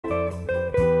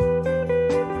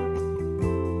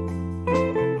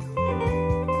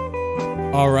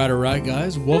All right,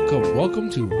 guys. Welcome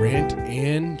to Rant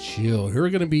and Chill. Here we're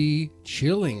going to be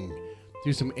chilling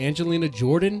through some Angelina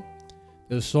Jordan.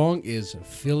 The song is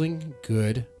Feeling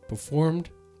Good,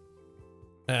 performed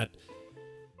at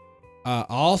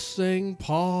Allsang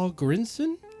Po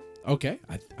Grensen. Okay,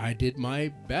 I did my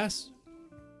best.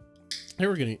 Here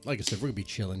we're going to, like I said, we're going to be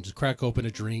chilling. Just crack open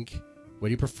a drink. What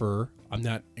do you prefer? I'm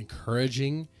not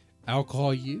encouraging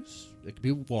alcohol use. It could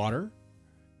be water.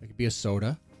 It could be a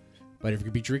soda. But if you're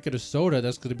going to be drinking a soda,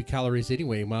 that's going to be calories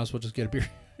anyway. You might as well just get a beer.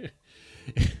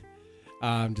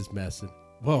 I'm just messing.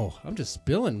 Whoa, I'm just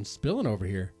spilling over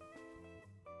here.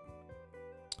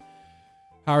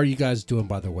 How are you guys doing,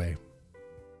 by the way?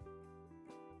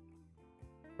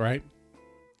 Right?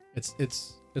 It's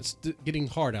getting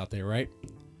hard out there, right?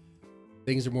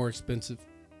 Things are more expensive.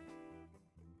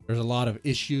 There's a lot of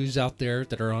issues out there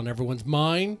that are on everyone's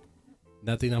mind.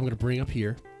 Nothing I'm going to bring up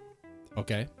here.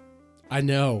 Okay? I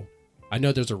know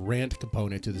there's a rant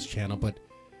component to this channel, but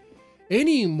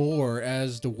anymore,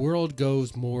 as the world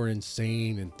goes more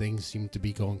insane and things seem to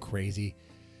be going crazy,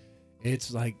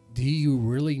 it's like, do you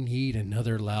really need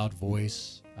another loud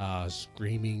voice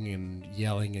screaming and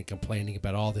yelling and complaining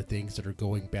about all the things that are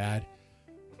going bad?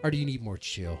 Or do you need more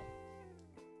chill?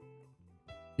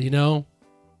 You know?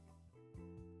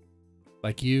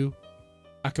 Like you,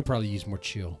 I could probably use more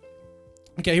chill.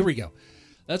 Okay, here we go.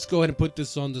 Let's go ahead and put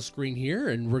this on the screen here,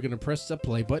 and we're going to press the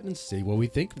play button and see what we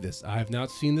think of this. I have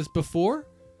not seen this before.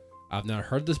 I've not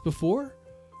heard this before.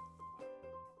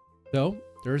 So,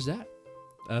 there's that.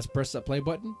 Let's press that play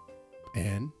button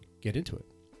and get into it.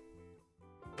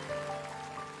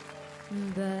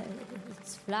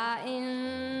 Birds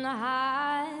flying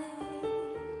high,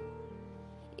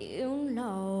 you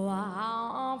know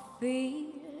how I feel.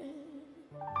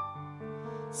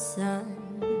 Sun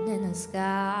in the sky,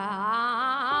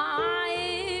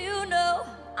 you know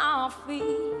how I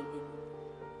feel.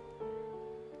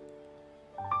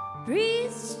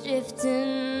 Breeze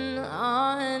drifting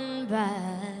on by,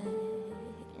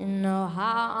 you know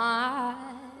how I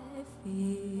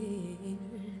feel.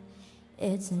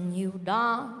 It's a new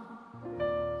dawn,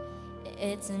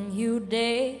 it's a new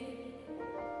day,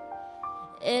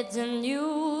 it's a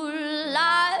new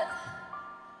life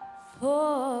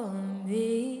for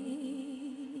me.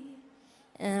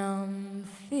 And I'm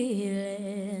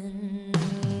feeling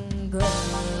good.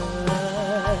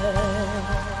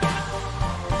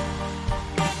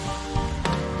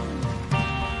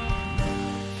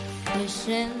 Fish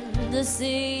in the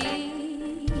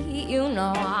sea, you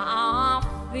know how I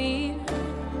feel.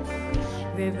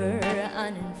 River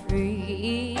running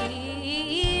free,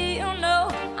 you know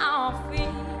how I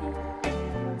feel.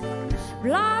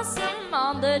 Blossom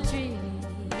on the tree,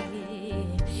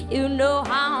 you know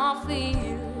how I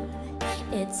feel.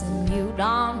 It's a new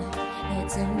dawn,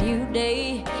 it's a new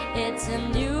day, it's a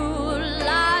new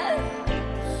life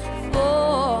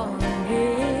for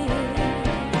me.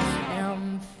 And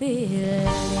I'm feeling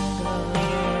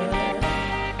good.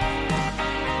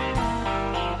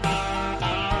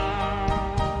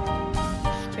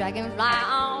 Dragonfly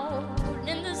out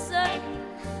in the sun,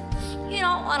 you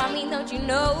know what I mean, don't you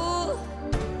know?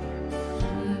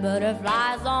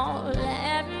 Butterflies all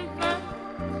having fun,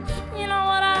 you know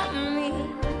what I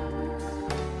mean.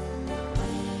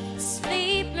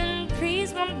 Sleeping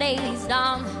peaceful days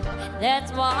down,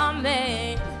 that's what I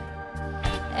mean.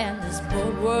 And this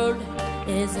bold world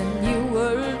is a new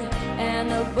world,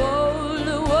 and a bold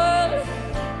world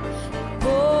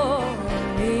for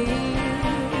me.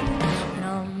 And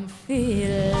I'm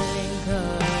feeling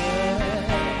good.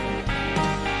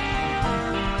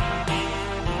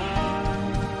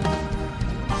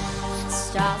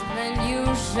 Stars when you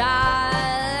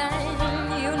shine,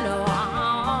 you know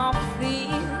how I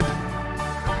feel.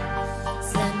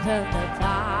 Center of the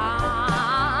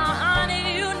cloud,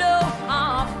 you know how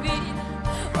I feel.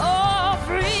 Oh,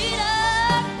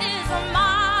 freedom is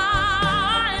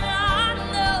mine, I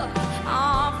know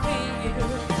how I feel.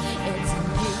 It's a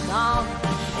new dawn,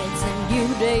 it's a new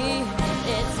day,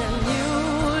 it's a new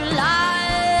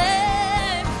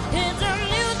life. It's a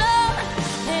new dawn,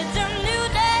 it's a new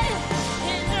day,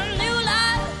 it's a new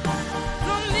life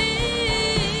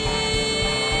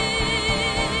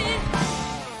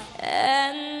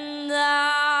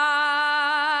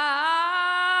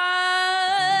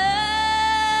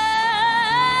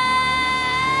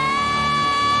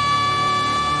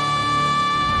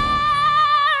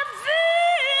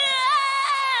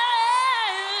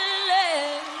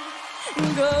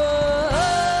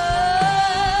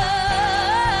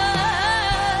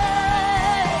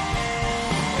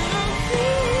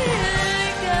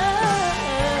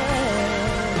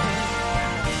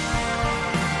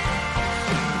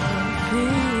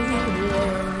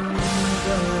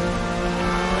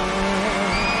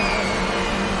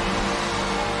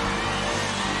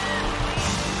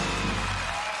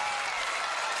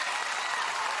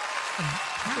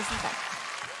isn't that?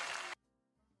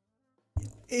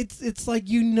 It's like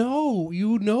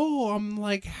I'm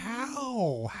like,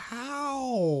 how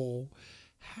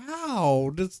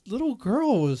this little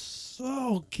girl is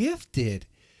so gifted,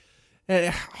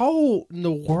 and how in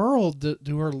the world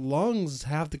do her lungs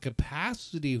have the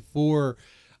capacity for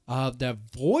that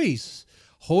voice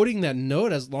holding that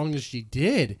note as long as she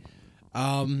did?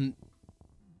 I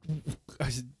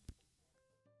said,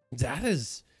 that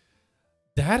is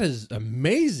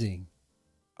amazing.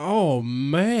 Oh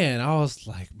man, I was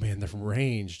like, man, the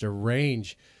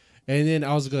range. And then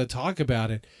I was going to talk about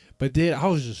it, but then I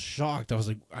was just shocked. I was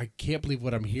like, I can't believe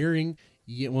what I'm hearing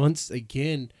yet once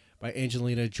again by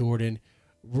Angelina Jordan,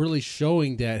 really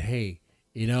showing that, hey,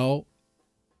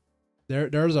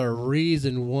 there's a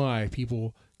reason why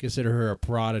people consider her a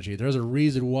prodigy. There's a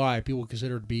reason why people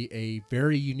consider her to be a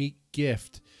very unique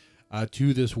gift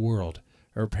to this world.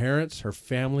 Her parents, her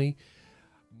family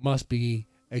must be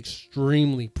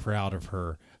extremely proud of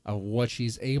her, of what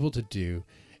she's able to do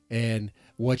and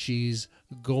what she's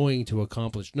going to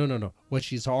accomplish. No. What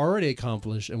she's already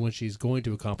accomplished and what she's going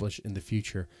to accomplish in the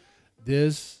future.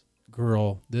 This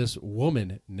girl, this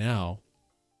woman now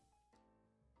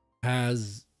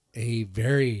has a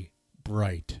very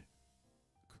bright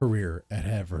career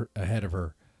ahead of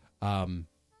her.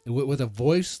 With a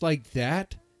voice like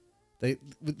that,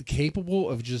 capable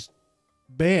of just,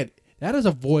 man, that is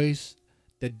a voice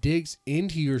that digs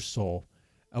into your soul,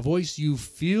 a voice you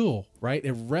feel, right?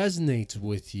 It resonates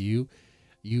with you.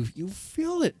 You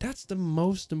feel it. That's the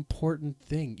most important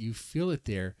thing. You feel it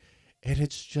there, and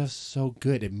it's just so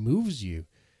good. It moves you.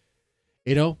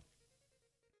 It's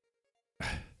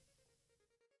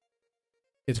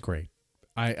great.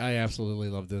 I absolutely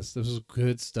love this. This is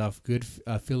good stuff. Good,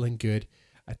 feeling good.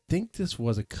 I think this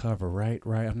was a cover, right?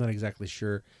 I'm not exactly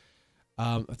sure.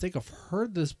 I think I've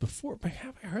heard this before, but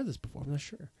have I heard this before? I'm not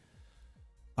sure.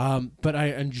 But I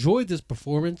enjoyed this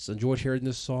performance, enjoyed hearing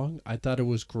this song. I thought it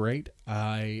was great.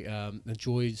 I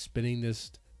enjoyed spending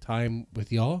this time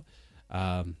with y'all.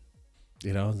 I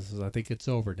think it's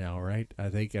over now, right? I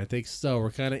think so.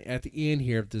 We're kind of at the end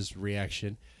here of this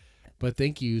reaction. But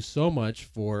thank you so much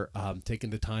for taking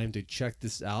the time to check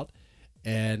this out.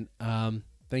 And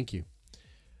thank you.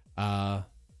 Yeah.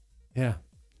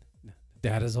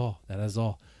 That is all.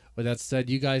 With that said,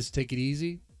 you guys take it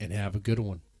easy and have a good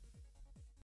one.